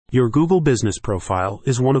Your Google Business Profile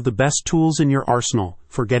is one of the best tools in your arsenal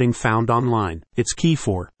for getting found online. It's key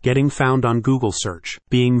for getting found on Google search,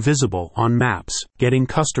 being visible on maps, getting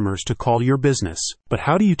customers to call your business. But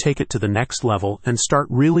how do you take it to the next level and start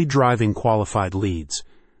really driving qualified leads?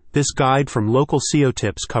 This guide from Local SEO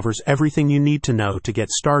Tips covers everything you need to know to get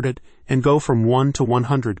started and go from 1 to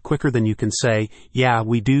 100 quicker than you can say, yeah,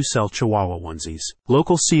 we do sell Chihuahua onesies.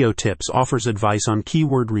 Local SEO Tips offers advice on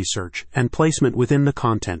keyword research and placement within the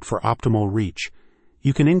content for optimal reach.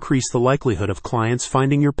 You can increase the likelihood of clients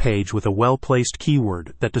finding your page with a well-placed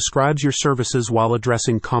keyword that describes your services while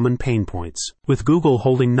addressing common pain points. With Google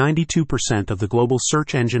holding 92% of the global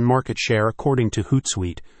search engine market share according to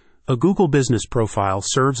Hootsuite, a Google Business Profile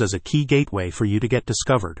serves as a key gateway for you to get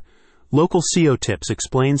discovered. Local SEO Tips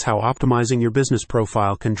explains how optimizing your business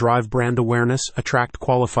profile can drive brand awareness, attract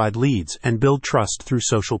qualified leads, and build trust through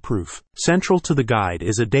social proof. Central to the guide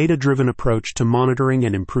is a data-driven approach to monitoring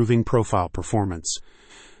and improving profile performance.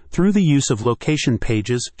 Through the use of location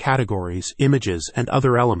pages, categories, images, and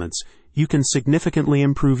other elements, you can significantly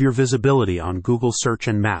improve your visibility on Google Search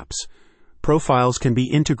and Maps. Profiles can be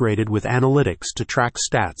integrated with analytics to track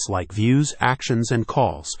stats like views, actions, and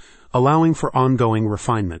calls, allowing for ongoing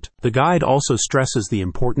refinement. The guide also stresses the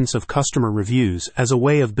importance of customer reviews as a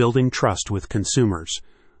way of building trust with consumers.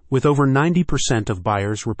 With over 90% of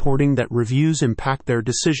buyers reporting that reviews impact their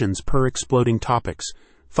decisions per exploding topics,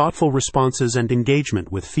 thoughtful responses and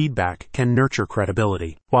engagement with feedback can nurture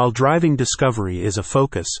credibility. While driving discovery is a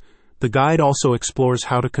focus, the guide also explores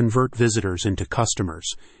how to convert visitors into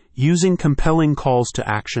customers. Using compelling calls to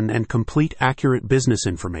action and complete accurate business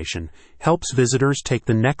information helps visitors take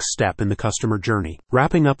the next step in the customer journey.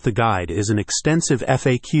 Wrapping up the guide is an extensive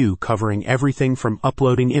FAQ covering everything from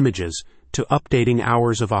uploading images to updating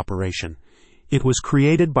hours of operation. It was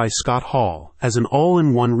created by Scott Hall as an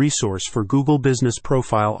all-in-one resource for Google Business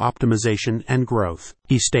Profile optimization and growth.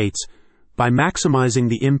 He states, by maximizing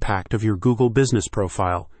the impact of your Google Business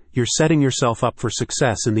Profile, you're setting yourself up for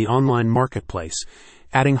success in the online marketplace.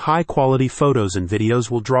 Adding high-quality photos and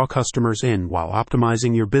videos will draw customers in while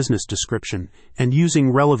optimizing your business description, and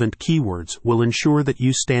using relevant keywords will ensure that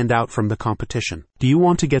you stand out from the competition. Do you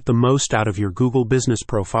want to get the most out of your Google Business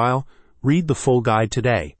Profile? Read the full guide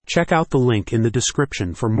today. Check out the link in the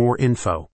description for more info.